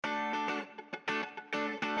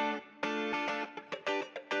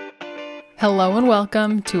Hello and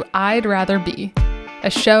welcome to I'd Rather Be, a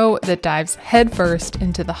show that dives headfirst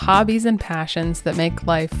into the hobbies and passions that make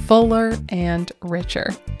life fuller and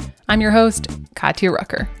richer. I'm your host, Katya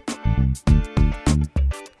Rucker.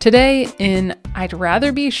 Today in I'd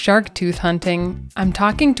Rather Be Shark Tooth Hunting, I'm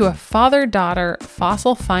talking to a father-daughter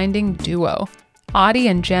fossil finding duo, Audie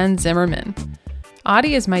and Jen Zimmerman.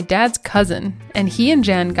 Audie is my dad's cousin, and he and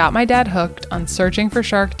Jen got my dad hooked on searching for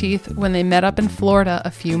shark teeth when they met up in Florida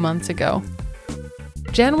a few months ago.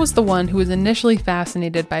 Jen was the one who was initially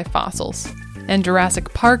fascinated by fossils, and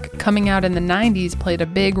Jurassic Park coming out in the 90s played a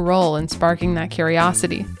big role in sparking that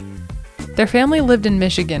curiosity. Their family lived in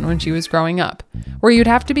Michigan when she was growing up, where you'd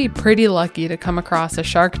have to be pretty lucky to come across a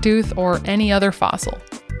shark tooth or any other fossil.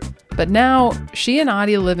 But now, she and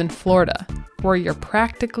Audie live in Florida, where you're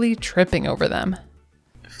practically tripping over them.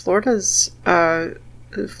 Florida's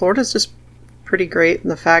just pretty great in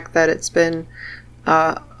the fact that it's been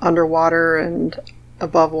underwater and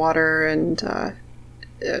above water, and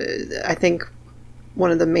I think one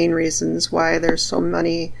of the main reasons why there's so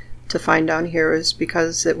many to find down here is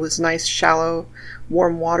because it was nice, shallow,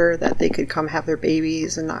 warm water that they could come have their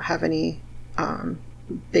babies and not have any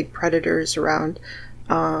big predators around.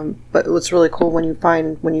 But what's really cool when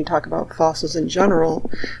you talk about fossils in general,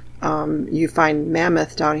 you find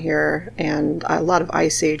mammoth down here and a lot of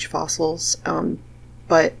Ice Age fossils,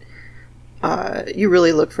 but you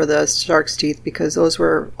really look for the shark's teeth because those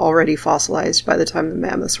were already fossilized by the time the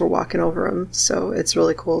mammoths were walking over them. So it's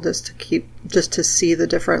really cool just to see the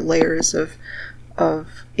different layers of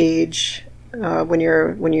age when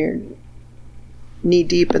you're knee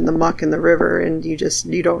deep in the muck in the river and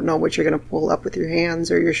you don't know what you're going to pull up with your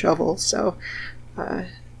hands or your shovel. So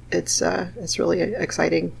it's really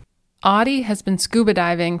exciting. Audie has been scuba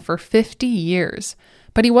diving for 50 years,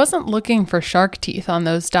 but he wasn't looking for shark teeth on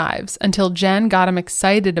those dives until Jen got him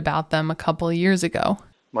excited about them a couple of years ago.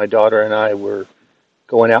 My daughter and I were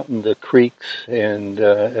going out in the creeks, and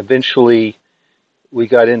eventually we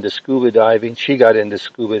got into scuba diving. She got into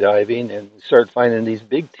scuba diving, and we started finding these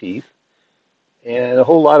big teeth and a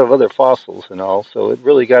whole lot of other fossils and all. So it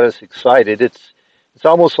really got us excited. It's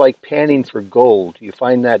almost like panning for gold. You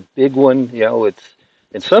find that big one, it's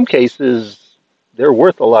in some cases they're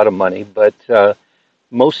worth a lot of money, but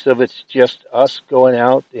most of it's just us going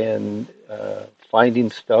out and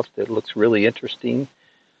finding stuff that looks really interesting.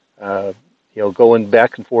 Going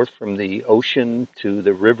back and forth from the ocean to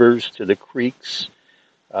the rivers to the creeks.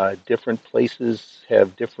 Different places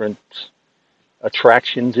have different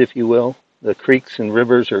attractions, if you will. The creeks and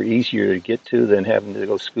rivers are easier to get to than having to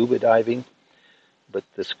go scuba diving, but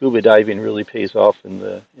the scuba diving really pays off in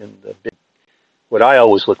the big. What I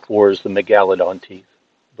always look for is the megalodon teeth,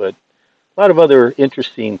 but a lot of other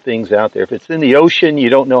interesting things out there. If it's in the ocean, you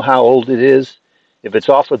don't know how old it is. If it's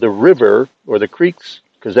off of the river or the creeks,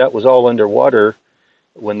 because that was all underwater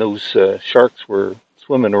when those sharks were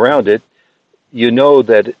swimming around it, you know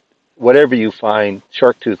that whatever you find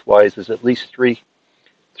shark tooth-wise is at least 3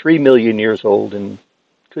 million years old and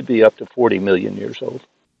could be up to 40 million years old.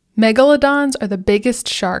 Megalodons are the biggest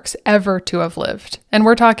sharks ever to have lived, and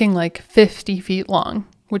we're talking like 50 feet long,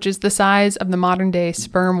 which is the size of the modern-day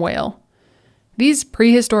sperm whale. These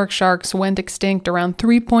prehistoric sharks went extinct around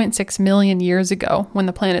 3.6 million years ago when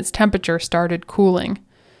the planet's temperature started cooling.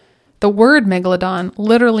 The word megalodon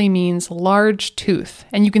literally means large tooth,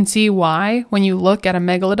 and you can see why when you look at a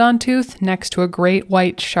megalodon tooth next to a great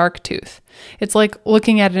white shark tooth. It's like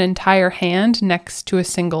looking at an entire hand next to a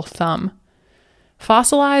single thumb.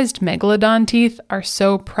 Fossilized megalodon teeth are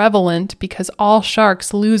so prevalent because all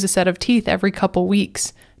sharks lose a set of teeth every couple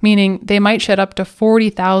weeks, meaning they might shed up to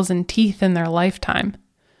 40,000 teeth in their lifetime.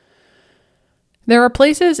 There are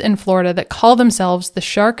places in Florida that call themselves the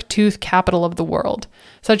shark tooth capital of the world,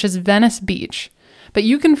 such as Venice Beach, but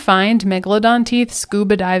you can find megalodon teeth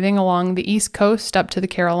scuba diving along the East Coast up to the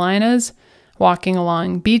Carolinas, walking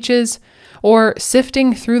along beaches, or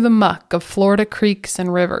sifting through the muck of Florida creeks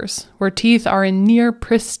and rivers, where teeth are in near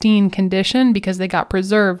pristine condition because they got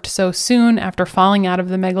preserved so soon after falling out of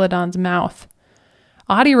the megalodon's mouth.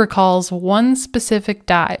 Audie recalls one specific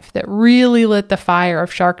dive that really lit the fire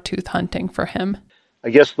of shark tooth hunting for him. I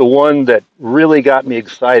guess the one that really got me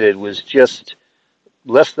excited was just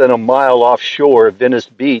less than a mile offshore of Venice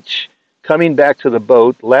Beach, coming back to the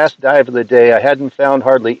boat, last dive of the day. I hadn't found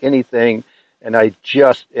hardly anything, and I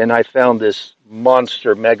found this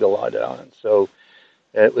monster megalodon. So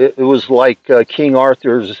it was like King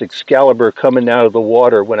Arthur's Excalibur coming out of the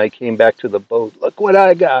water when I came back to the boat. Look what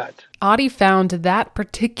I got. Audie found that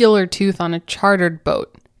particular tooth on a chartered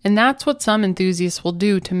boat, and that's what some enthusiasts will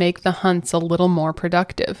do to make the hunts a little more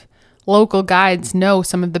productive. local guides know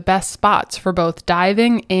some of the best spots for both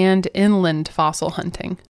diving and inland fossil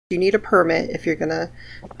hunting. You need a permit if you're going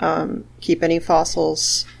to keep any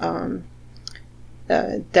fossils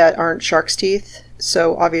that aren't shark's teeth.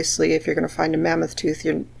 So obviously, if you're going to find a mammoth tooth,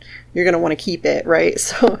 you're going to want to keep it, right?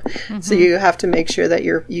 So, so you have to make sure that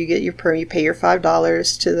you get your permit. You pay your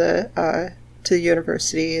 $5 to the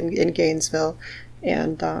university in Gainesville,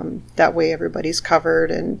 and that way everybody's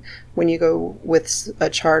covered. And when you go with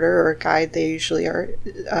a charter or a guide, they usually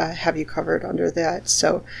have you covered under that.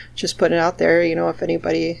 So just putting it out there, if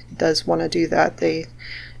anybody does want to do that,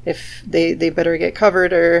 if they better get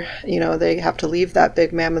covered, or they have to leave that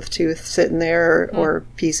big mammoth tooth sitting there, or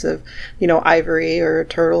piece of ivory or a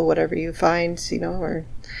turtle, whatever you find, or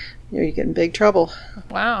you get in big trouble.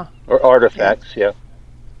 Wow. Or artifacts. Yeah.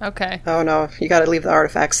 Okay. Oh no, you got to leave the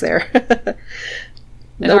artifacts there.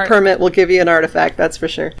 No permit will give you an artifact, that's for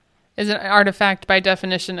sure. Is an artifact by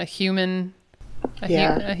definition a human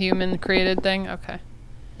created thing? Okay.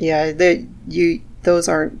 Yeah, those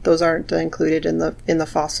aren't included in the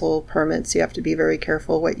fossil permits. You have to be very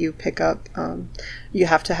careful what you pick up. You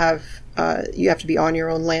have to be on your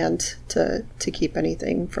own land to keep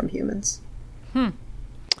anything from humans. I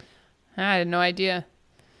had no idea.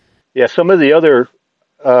 Yeah, some of the other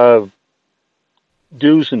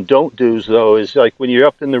do's and don't do's, though, is like when you're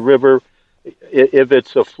up in the river, if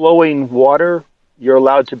it's a flowing water, you're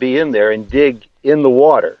allowed to be in there and dig in the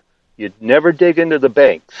water. You'd never dig into the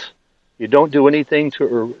banks. You don't do anything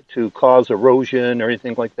to cause erosion or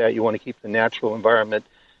anything like that. You want to keep the natural environment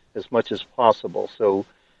as much as possible. So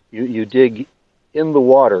you dig in the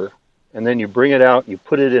water, and then you bring it out and you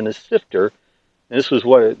put it in a sifter. And this was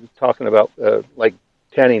what talking about, like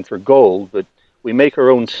tanning for gold, but we make our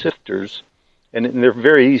own sifters, and they're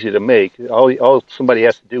very easy to make. All somebody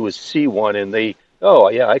has to do is see one, and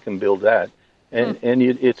I can build that. And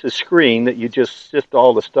it's a screen that you just sift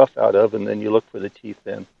all the stuff out of, and then you look for the teeth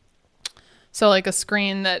in. So like a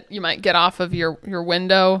screen that you might get off of your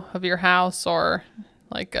window of your house, or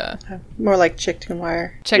like more like chicken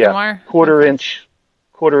wire. Wire? Quarter inch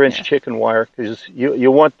chicken wire, because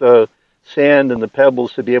you want the sand and the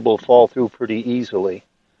pebbles to be able to fall through pretty easily.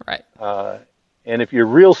 Right. And if you're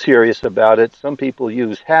real serious about it, some people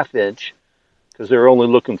use half-inch because they're only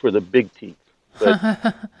looking for the big teeth.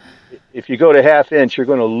 But if you go to half-inch, you're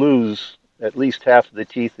going to lose at least half of the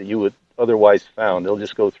teeth that you would otherwise found. They'll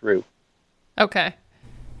just go through. Okay.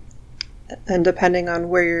 And depending on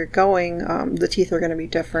where you're going, the teeth are going to be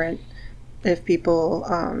different. If people,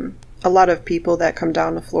 a lot of people that come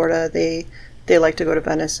down to Florida, they like to go to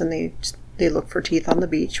Venice, and they look for teeth on the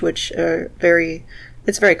beach, which are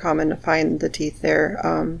it's very common to find the teeth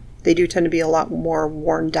there. They do tend to be a lot more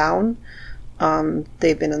worn down.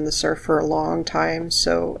 They've been in the surf for a long time,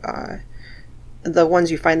 so the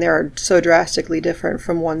ones you find there are so drastically different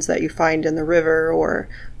from ones that you find in the river or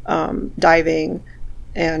diving,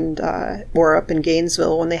 and or up in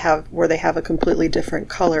Gainesville where they have a completely different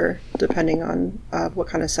color depending on what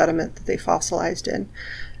kind of sediment that they fossilized in.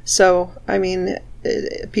 So, I mean,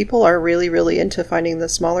 people are really, really into finding the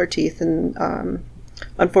smaller teeth, and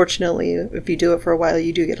unfortunately, if you do it for a while,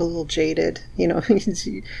 you do get a little jaded. You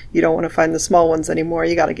don't want to find the small ones anymore.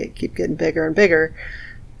 You got to keep getting bigger and bigger,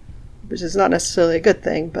 which is not necessarily a good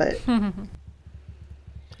thing, but...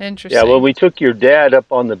 Interesting. Yeah, well, we took your dad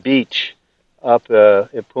up on the beach up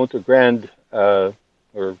at Punta Grande, or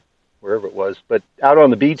wherever it was, but out on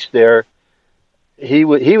the beach there, he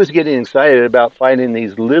was getting excited about finding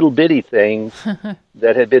these little bitty things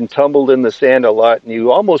that had been tumbled in the sand a lot, and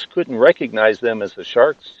you almost couldn't recognize them as a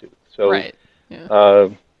shark's tooth. So, right. Yeah.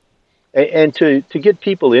 And to get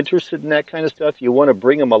people interested in that kind of stuff, you want to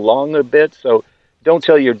bring them along a bit. So don't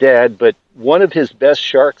tell your dad, but one of his best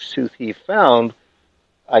shark's tooth he found,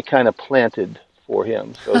 I kind of planted for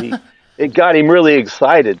him. So it got him really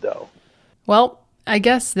excited, though. Well, I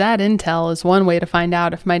guess that intel is one way to find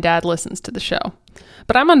out if my dad listens to the show.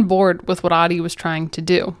 But I'm on board with what Audie was trying to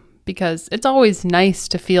do, because it's always nice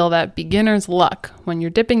to feel that beginner's luck when you're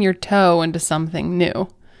dipping your toe into something new.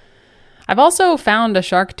 I've also found a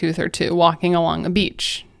shark tooth or two walking along a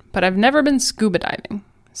beach, but I've never been scuba diving.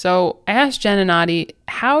 So I asked Jen and Audie,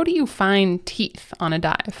 how do you find teeth on a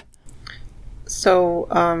dive? So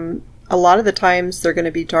a lot of the times they're going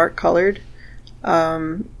to be dark colored,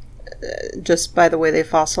 just by the way they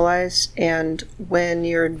fossilize. And when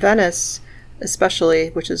you're in Venice, especially,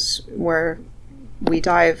 which is where we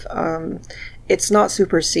dive, it's not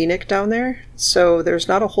super scenic down there. So there's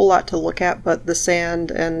not a whole lot to look at but the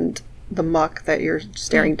sand and the muck that you're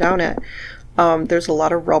staring down at. There's a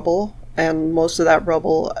lot of rubble, and most of that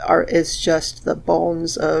rubble is just the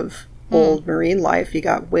bones of old marine life. You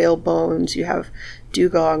got whale bones, you have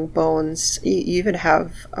dugong bones, you even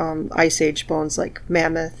have ice age bones like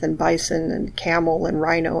mammoth and bison and camel and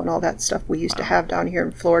rhino and all that stuff we used to have down here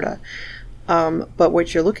in Florida. But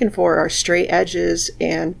what you're looking for are straight edges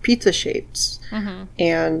and pizza shapes.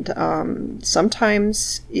 And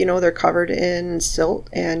sometimes, they're covered in silt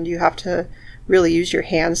and you have to really use your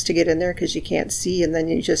hands to get in there because you can't see, and then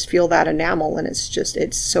you just feel that enamel, and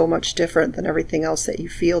it's so much different than everything else that you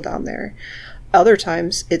feel down there. Other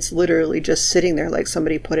times it's literally just sitting there like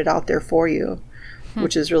somebody put it out there for you,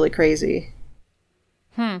 which is really crazy.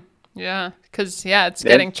 Yeah, because it's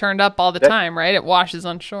getting churned up all the time, right? It washes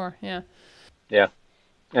on shore. Yeah,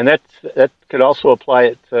 and that could also apply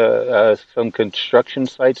it to some construction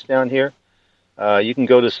sites down here. You can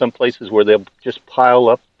go to some places where they'll just pile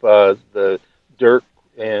up the dirt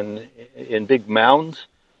and in big mounds,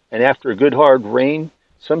 and after a good hard rain,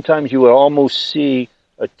 sometimes you will almost see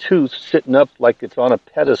a tooth sitting up like it's on a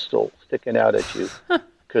pedestal sticking out at you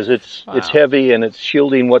because it's heavy and it's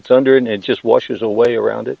shielding what's under it, and it just washes away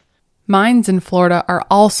around it. Mines in Florida are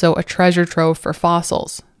also a treasure trove for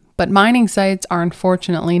fossils, but mining sites are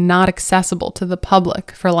unfortunately not accessible to the public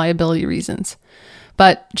for liability reasons.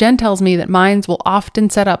 But Jen tells me that mines will often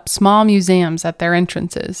set up small museums at their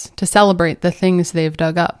entrances to celebrate the things they've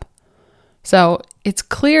dug up. So it's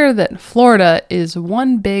clear that Florida is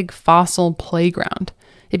one big fossil playground.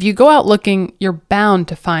 If you go out looking, you're bound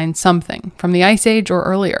to find something from the Ice Age or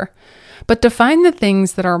earlier. But to find the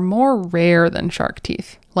things that are more rare than shark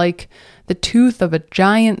teeth, like the tooth of a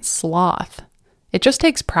giant sloth, it just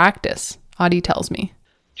takes practice, Audie tells me.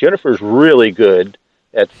 Jennifer's really good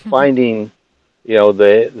at finding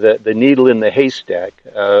the needle in the haystack.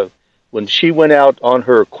 When she went out on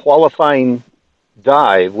her qualifying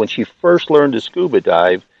dive, when she first learned to scuba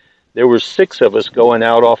dive, there were 6 of us going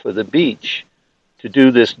out off of the beach to do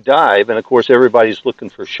this dive, and of course everybody's looking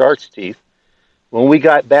for shark's teeth. When we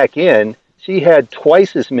got back in, she had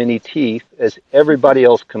twice as many teeth as everybody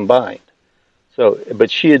else combined. But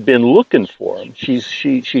she had been looking for them.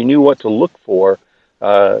 She knew what to look for.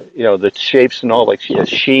 The shapes and all, like she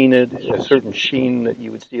has a certain sheen that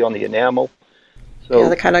you would see on the enamel. So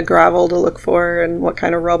the kind of gravel to look for and what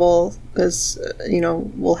kind of rubble is,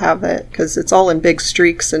 will have it, because it's all in big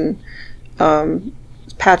streaks and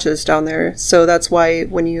patches down there. So that's why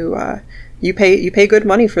when you pay good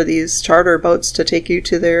money for these charter boats to take you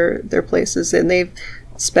to their places, and they've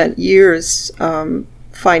spent years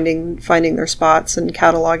finding their spots and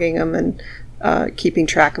cataloging them and keeping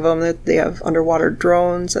track of them. That they have underwater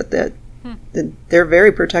drones that they're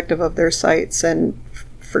very protective of their sites, and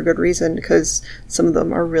for good reason, because some of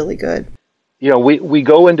them are really good. We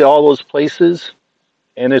go into all those places,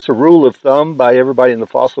 and it's a rule of thumb by everybody in the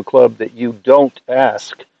Fossil Club that you don't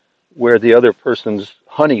ask where the other person's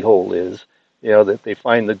honey hole is, that they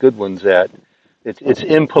find the good ones at. It's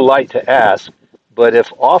impolite to ask, but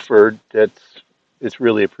if offered, it's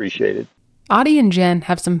really appreciated. Audie and Jen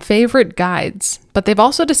have some favorite guides, but they've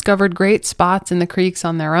also discovered great spots in the creeks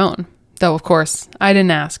on their own. Though, of course, I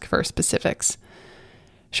didn't ask for specifics.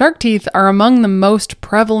 Shark teeth are among the most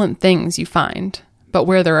prevalent things you find, but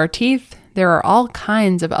where there are teeth, there are all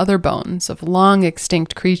kinds of other bones of long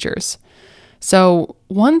extinct creatures. So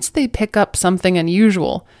once they pick up something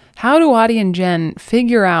unusual, how do Audie and Jen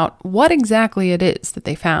figure out what exactly it is that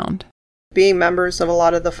they found? Being members of a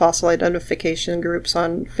lot of the fossil identification groups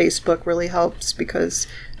on Facebook really helps, because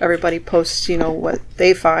everybody posts, what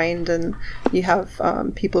they find, and you have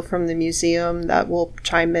people from the museum that will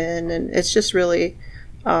chime in, and it's just really,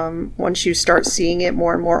 once you start seeing it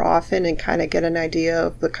more and more often and kind of get an idea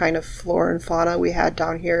of the kind of flora and fauna we had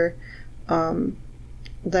down here,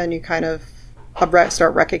 then you kind of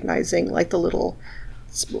start recognizing like the little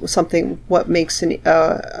what makes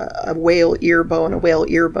a whale ear bone,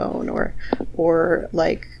 or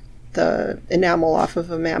like the enamel off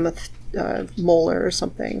of a mammoth molar or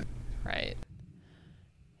something. Right.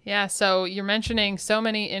 Yeah, so you're mentioning so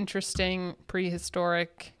many interesting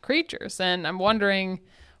prehistoric creatures, and I'm wondering,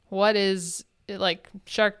 what is, like,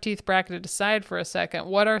 shark teeth bracketed aside for a second,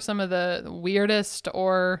 what are some of the weirdest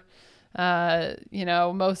or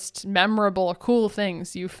most memorable or cool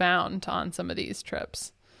things you found on some of these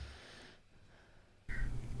trips?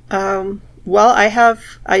 Well, I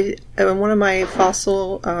one of my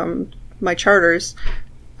fossil, my charters,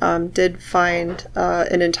 did find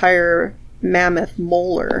an entire mammoth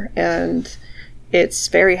molar, and it's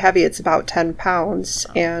very heavy. It's about 10 pounds.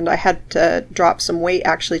 And I had to drop some weight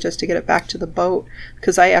actually just to get it back to the boat,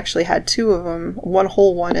 because I actually had two of them, one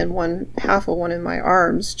whole one and one half of one in my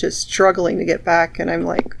arms, just struggling to get back. And I'm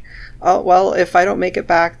like, oh, well, if I don't make it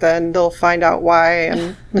back, then they'll find out why,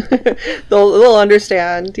 and they'll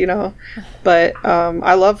understand, you know. But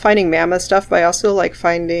I love finding mammoth stuff, but I also like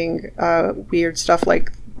finding weird stuff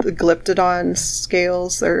like the Glyptodon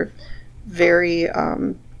scales. They're very,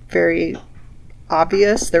 very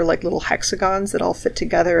obvious. They're like little hexagons that all fit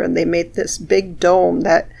together, and they made this big dome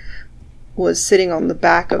that was sitting on the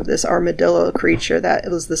back of this armadillo creature that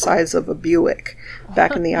was the size of a Buick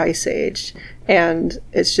back in the Ice Age. And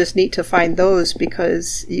it's just neat to find those,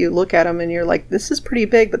 because you look at them and you're like, this is pretty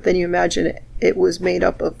big, but then you imagine it was made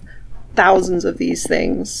up of thousands of these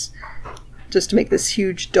things just to make this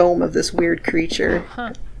huge dome of this weird creature.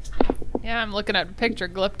 Huh. Yeah, I'm looking at a picture,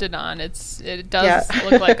 Glyptodon. It does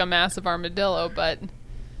look like a massive armadillo, but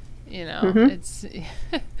you know, it's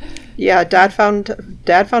yeah, Dad found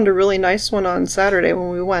a really nice one on Saturday when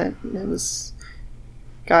we went. It was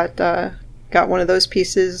got one of those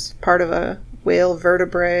pieces, part of a whale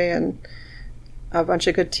vertebrae, and a bunch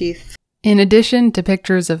of good teeth. In addition to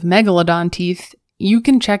pictures of megalodon teeth, you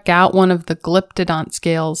can check out one of the Glyptodont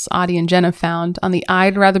scales Audie and Jenna found on the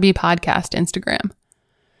I'd Rather Be podcast Instagram.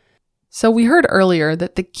 So we heard earlier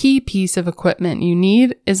that the key piece of equipment you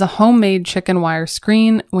need is a homemade chicken wire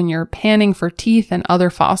screen when you're panning for teeth and other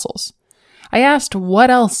fossils. I asked what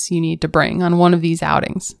else you need to bring on one of these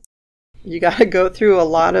outings. You got to go through a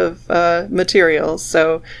lot of materials,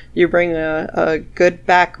 so you bring a good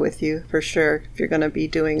back with you for sure if you're going to be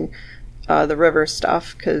doing the river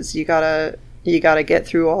stuff, because you gotta get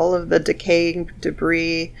through all of the decaying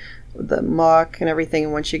debris, the muck and everything.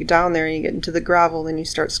 And once you get down there and you get into the gravel, then you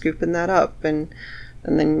start scooping that up, and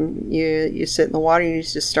then you sit in the water and you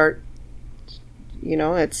just start, you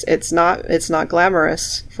know, it's not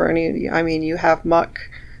glamorous for any. I mean, you have muck,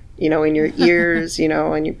 you know, in your ears, you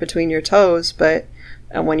know, and between your toes, but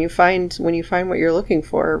when you find what you're looking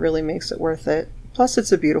for, it really makes it worth it. Plus,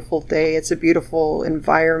 it's a beautiful day. It's a beautiful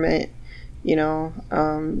environment, you know,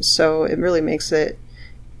 so it really makes it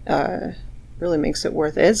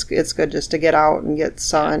worth it. It's good just to get out and get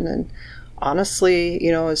sun. And honestly,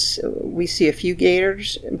 you know, we see a few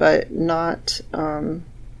gators, but not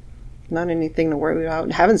anything to worry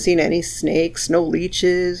about. Haven't seen any snakes, no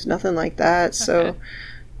leeches, nothing like that. So,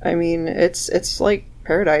 I mean, it's like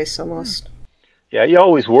paradise almost. Yeah, you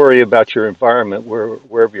always worry about your environment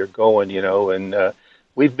wherever you're going, you know, and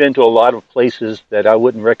we've been to a lot of places that I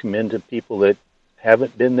wouldn't recommend to people that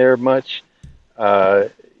haven't been there much.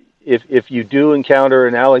 If you do encounter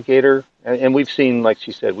an alligator, and we've seen, like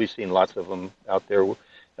she said, we've seen lots of them out there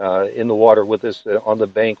in the water with us on the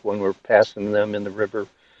bank when we're passing them in the river.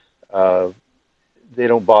 They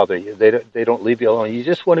don't bother you. They don't leave you alone. You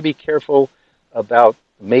just want to be careful about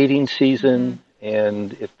mating season,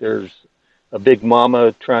 and if there's a big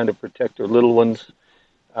mama trying to protect her little ones.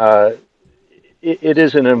 It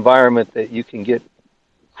is an environment that you can get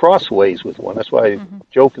crossways with one. That's why I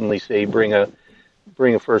jokingly say bring a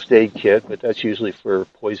first aid kit, but that's usually for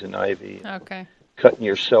poison ivy. Okay. Cutting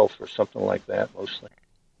yourself or something like that mostly.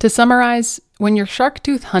 To summarize, when you're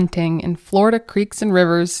shark-tooth hunting in Florida creeks and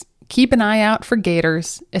rivers, keep an eye out for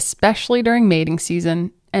gators, especially during mating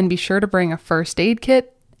season, and be sure to bring a first aid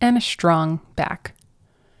kit and a strong back.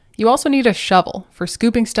 You also need a shovel for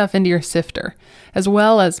scooping stuff into your sifter, as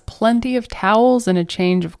well as plenty of towels and a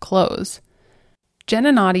change of clothes. Jen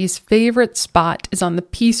and Audie's favorite spot is on the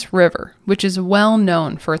Peace River, which is well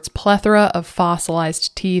known for its plethora of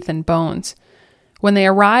fossilized teeth and bones. When they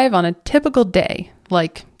arrive on a typical day,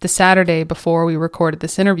 like the Saturday before we recorded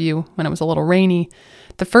this interview when it was a little rainy,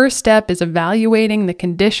 the first step is evaluating the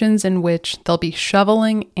conditions in which they'll be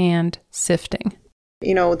shoveling and sifting.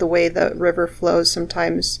 You know, the way the river flows,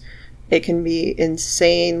 sometimes it can be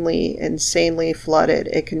insanely flooded.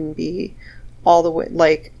 It can be all the way,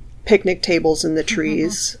 like picnic tables in the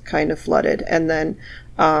trees kind of flooded. And then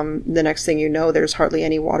the next thing you know, there's hardly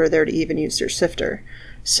any water there to even use your sifter.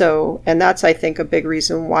 So, and that's, I think, a big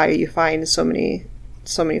reason why you find so many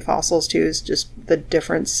fossils too, is just the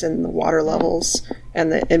difference in the water levels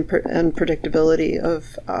and the unpredictability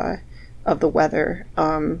of the weather.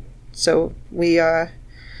 So we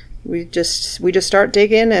just start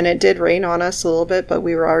digging, and it did rain on us a little bit, but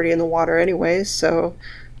we were already in the water anyways, so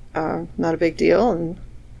not a big deal. And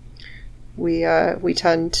we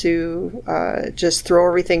tend to just throw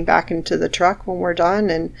everything back into the truck when we're done,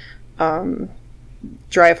 and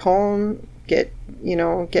drive home, get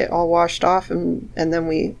all washed off, and then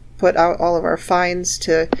we put out all of our finds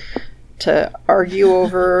to to argue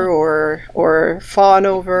over or fawn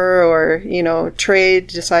over or, trade,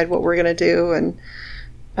 decide what we're going to do. And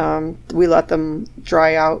we let them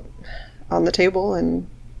dry out on the table and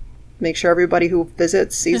make sure everybody who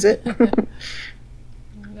visits sees it.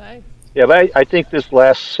 Nice. Yeah, but I think this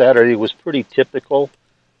last Saturday was pretty typical.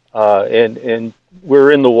 And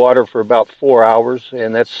we're in the water for about 4 hours,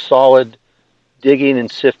 and that's solid digging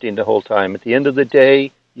and sifting the whole time. At the end of the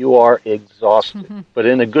day, you are exhausted, but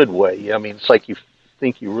in a good way. I mean, it's like you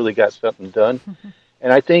think you really got something done.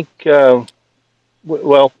 And I think,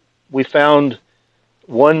 we found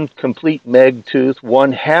one complete meg tooth,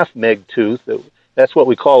 one half meg tooth. That's what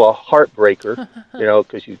we call a heartbreaker,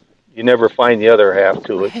 because you never find the other half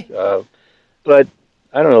to it. Right. But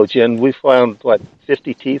I don't know, Jen, we found,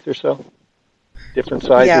 50 teeth or so? Different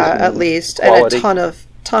sizes? Yeah, at least. Quality. And a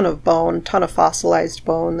ton of bone, ton of fossilized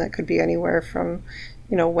bone that could be anywhere from,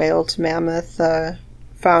 whale to mammoth.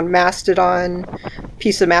 Found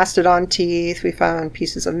piece of mastodon teeth. We found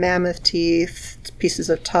pieces of mammoth teeth, pieces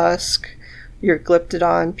of tusk, your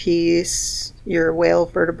glyptodon piece, your whale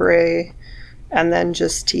vertebrae, and then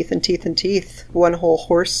just teeth and teeth and teeth. One whole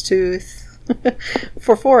horse tooth.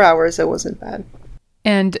 For 4 hours, it wasn't bad.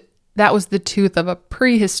 And that was the tooth of a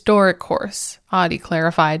prehistoric horse, Audie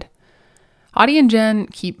clarified. Audie and Jen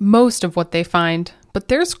keep most of what they find, but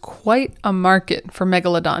there's quite a market for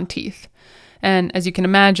megalodon teeth. And as you can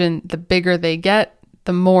imagine, the bigger they get,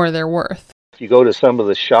 the more they're worth. If you go to some of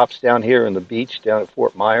the shops down here on the beach, down at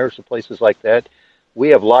Fort Myers, or places like that, we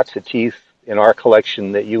have lots of teeth in our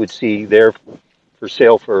collection that you would see there for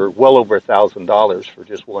sale for well over $1,000 for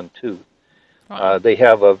just one tooth. Wow. They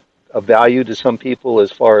have a value to some people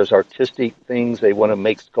as far as artistic things. They want to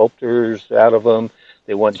make sculptures out of them.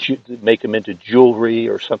 They want to make them into jewelry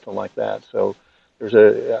or something like that. So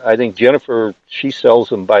I think Jennifer, she sells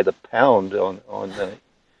them by the pound on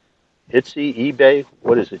Etsy, eBay.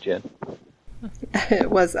 What is it, Jen? It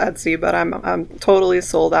was Etsy, but I'm totally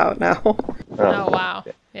sold out now. Oh, wow.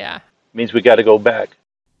 Okay. Yeah. Means we got to go back.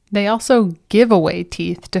 They also give away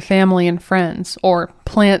teeth to family and friends, or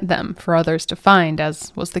plant them for others to find,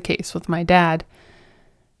 as was the case with my dad.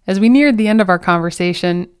 As we neared the end of our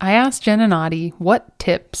conversation, I asked Jen and Audie what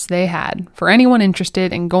tips they had for anyone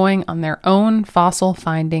interested in going on their own fossil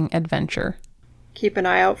finding adventure. Keep an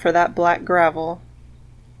eye out for that black gravel.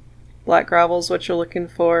 Black gravel is what you're looking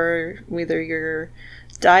for, whether you're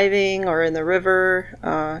diving or in the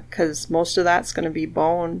river, because most of that's going to be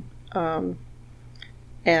bone.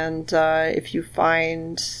 And if you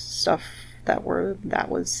find stuff that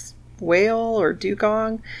was whale or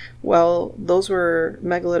dugong, well, those were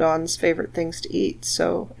megalodon's favorite things to eat.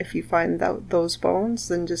 So if you find those bones,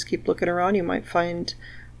 then just keep looking around. You might find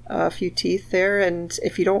a few teeth there. And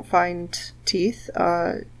if you don't find teeth,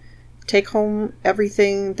 take home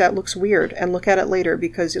everything that looks weird and look at it later,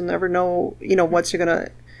 because you'll never know,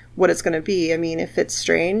 what it's gonna be. I mean, if it's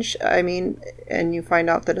strange, and you find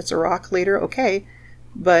out that it's a rock later, okay.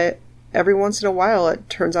 But every once in a while, it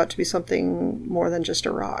turns out to be something more than just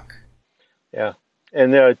a rock. Yeah,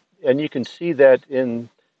 and you can see that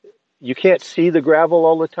you can't see the gravel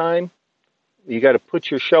all the time. You got to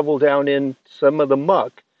put your shovel down in some of the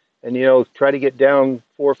muck, and try to get down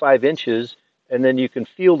 4 or 5 inches, and then you can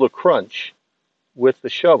feel the crunch with the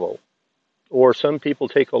shovel. Or some people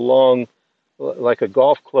take a long, like a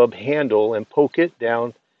golf club handle, and poke it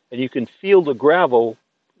down, and you can feel the gravel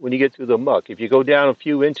when you get through the muck. If you go down a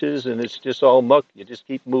few inches and it's just all muck, you just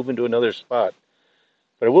keep moving to another spot.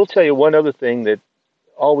 But I will tell you one other thing that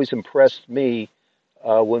always impressed me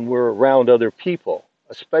when we're around other people,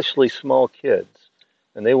 especially small kids,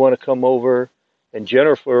 and they want to come over. And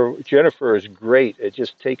Jennifer is great at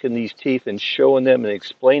just taking these teeth and showing them and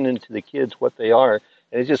explaining to the kids what they are,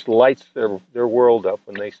 and it just lights their world up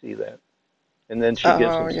when they see that. And then she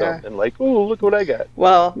gives them something like, "Oh, look what I got."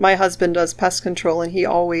 Well, my husband does pest control, and he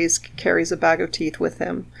always carries a bag of teeth with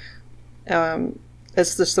him.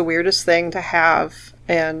 It's just the weirdest thing to have.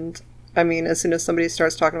 And I mean, as soon as somebody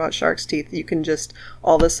starts talking about shark's teeth, you can just,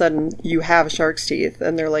 all of a sudden, you have shark's teeth.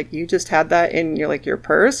 And they're like, "You just had that in your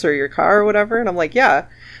purse or your car or whatever?" And I'm like, "Yeah,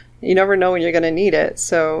 you never know when you're going to need it."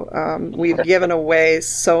 So we've given away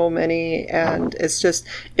so many, and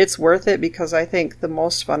it's worth it, because I think the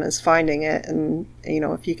most fun is finding it. And,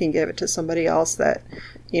 if you can give it to somebody else that,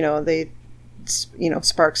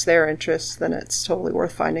 sparks their interest, then it's totally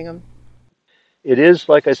worth finding them. It is,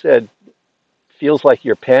 like I said, feels like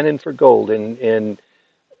you're panning for gold, and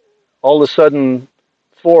all of a sudden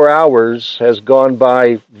 4 hours has gone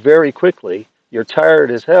by very quickly. You're tired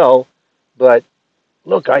as hell, but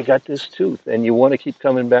look, I got this tooth, and you want to keep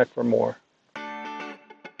coming back for more.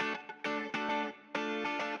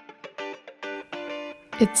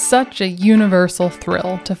 It's such a universal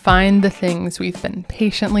thrill to find the things we've been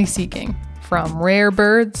patiently seeking, from rare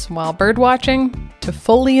birds while birdwatching to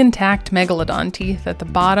fully intact megalodon teeth at the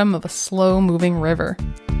bottom of a slow-moving river.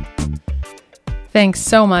 Thanks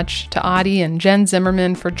so much to Audie and Jen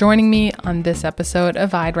Zimmerman for joining me on this episode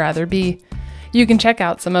of I'd Rather Be. You can check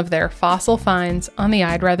out some of their fossil finds on the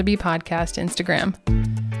I'd Rather Be podcast Instagram.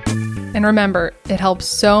 And remember, it helps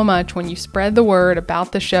so much when you spread the word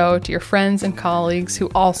about the show to your friends and colleagues who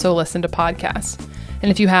also listen to podcasts.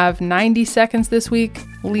 And if you have 90 seconds this week,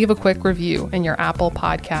 leave a quick review in your Apple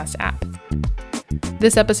Podcasts app.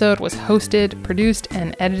 This episode was hosted, produced,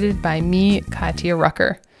 and edited by me, Katya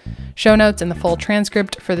Rucker. Show notes and the full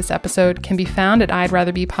transcript for this episode can be found at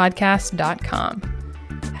I'dRatherBePodcast.com.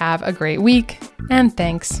 Have a great week, and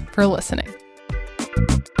thanks for listening.